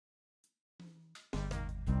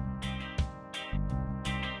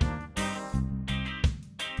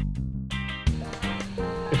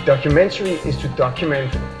Documentary is to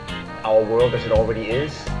document our world as it already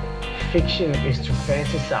is. Fiction is to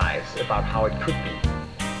fantasize about how it could be.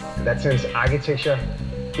 In that sense, architecture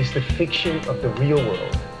is the fiction of the real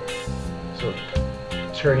world. So,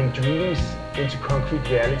 turning dreams into concrete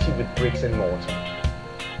reality with bricks and mortar.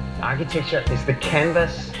 Architecture is the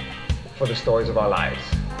canvas for the stories of our lives.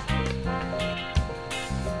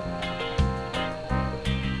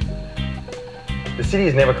 The city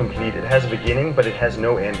is never complete. It has a beginning, but it has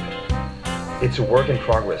no end. It's a work in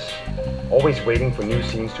progress, always waiting for new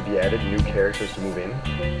scenes to be added, new characters to move in.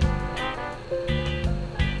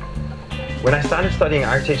 When I started studying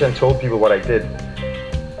architecture and told people what I did,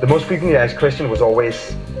 the most frequently asked question was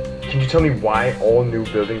always, can you tell me why all new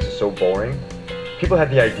buildings are so boring? People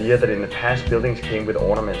had the idea that in the past buildings came with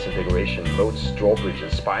ornaments and decoration, moats,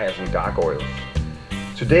 drawbridges, spires and gargoyles.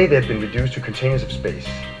 Today they've been reduced to containers of space,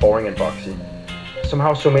 boring and boxy.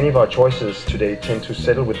 Somehow so many of our choices today tend to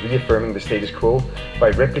settle with reaffirming the status quo by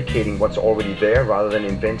replicating what's already there rather than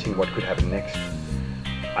inventing what could happen next.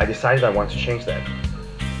 I decided I want to change that.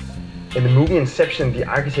 In the movie Inception, the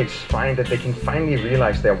architects find that they can finally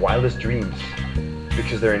realize their wildest dreams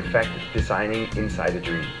because they're in fact designing inside a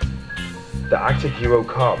dream. The architect hero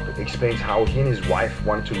Cobb explains how he and his wife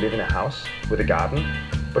wanted to live in a house with a garden,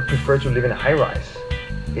 but prefer to live in a high-rise.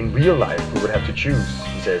 In real life, we would have to choose,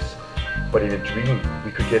 he says, but in a dream,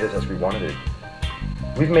 we could get it as we wanted it.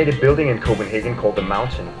 We've made a building in Copenhagen called The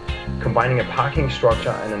Mountain, combining a parking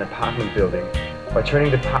structure and an apartment building. By turning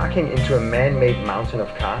the parking into a man-made mountain of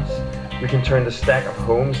cars, we can turn the stack of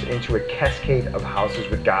homes into a cascade of houses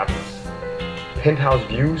with gardens, penthouse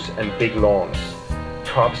views and big lawns.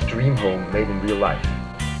 Cobb's dream home made in real life.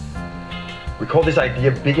 We call this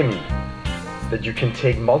idea bigamy, that you can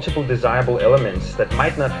take multiple desirable elements that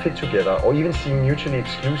might not fit together or even seem mutually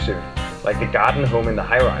exclusive, like the garden home in the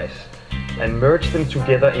high-rise, and merge them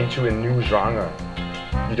together into a new genre.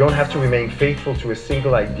 You don't have to remain faithful to a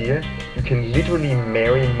single idea, you can literally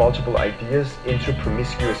marry multiple ideas into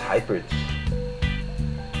promiscuous hybrids.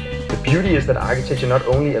 The beauty is that architecture not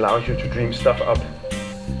only allows you to dream stuff up,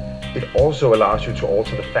 it also allows you to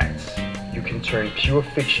alter the facts. You can turn pure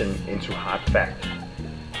fiction into hard fact.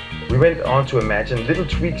 We went on to imagine little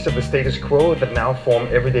tweaks of the status quo that now form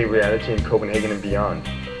everyday reality in Copenhagen and beyond.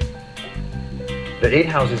 The 8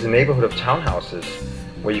 House is a neighborhood of townhouses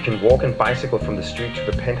where you can walk and bicycle from the street to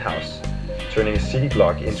the penthouse, turning a city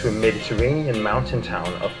block into a Mediterranean mountain town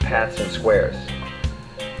of paths and squares.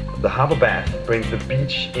 The harbor bath brings the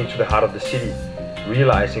beach into the heart of the city,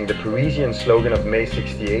 realizing the Parisian slogan of May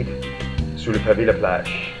 '68, "Sous le pavé la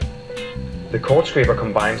plage." The court scraper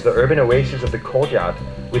combines the urban oasis of the courtyard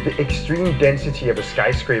with the extreme density of a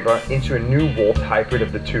skyscraper into a new warped hybrid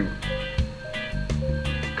of the two.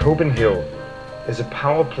 Copenhagen is a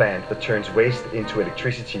power plant that turns waste into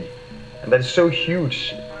electricity, and that is so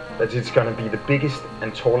huge that it's going to be the biggest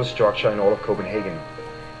and tallest structure in all of Copenhagen.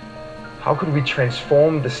 How could we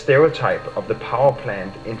transform the stereotype of the power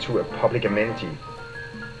plant into a public amenity?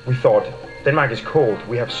 We thought, Denmark is cold,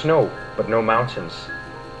 we have snow, but no mountains.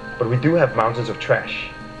 But we do have mountains of trash.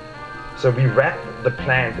 So we wrap the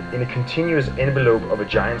plant in a continuous envelope of a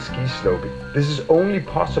giant ski slope. This is only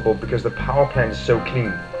possible because the power plant is so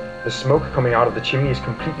clean. The smoke coming out of the chimney is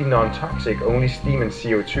completely non-toxic, only steam and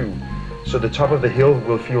CO2. So the top of the hill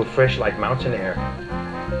will feel fresh like mountain air.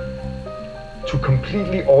 To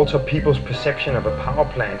completely alter people's perception of a power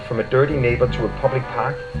plant from a dirty neighbor to a public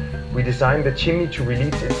park, we designed the chimney to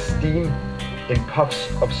release its steam in puffs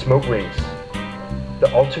of smoke rings.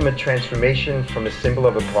 The ultimate transformation from a symbol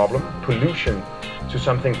of a problem, pollution, to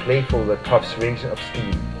something playful that puffs rings of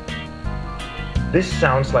steam. This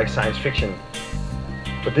sounds like science fiction,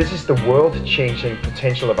 but this is the world-changing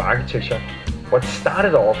potential of architecture. What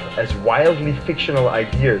started off as wildly fictional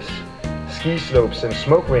ideas, ski slopes and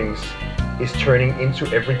smoke rings, is turning into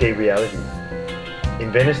everyday reality.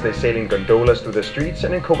 In Venice they sail in gondolas through the streets,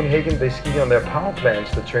 and in Copenhagen they ski on their power plants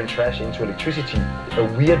that turn trash into electricity. A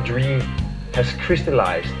weird dream has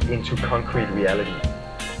crystallized into concrete reality.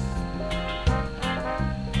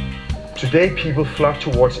 Today people flock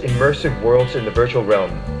towards immersive worlds in the virtual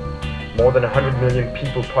realm. More than 100 million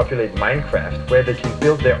people populate Minecraft, where they can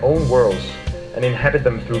build their own worlds and inhabit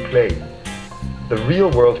them through play. The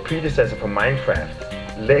real-world predecessor for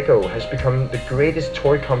Minecraft, Lego, has become the greatest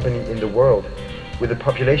toy company in the world, with a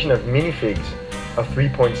population of minifigs of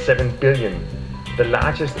 3.7 billion, the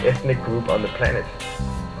largest ethnic group on the planet.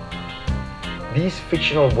 These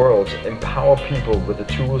fictional worlds empower people with the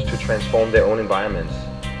tools to transform their own environments.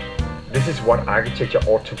 This is what architecture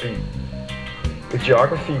ought to be. If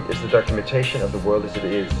geography is the documentation of the world as it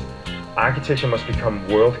is, architecture must become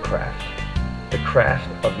worldcraft. the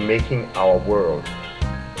craft of making our world,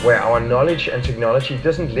 where our knowledge and technology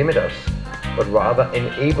doesn't limit us, but rather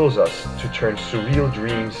enables us to turn surreal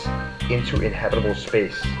dreams into inhabitable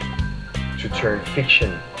space, to turn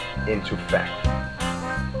fiction into fact.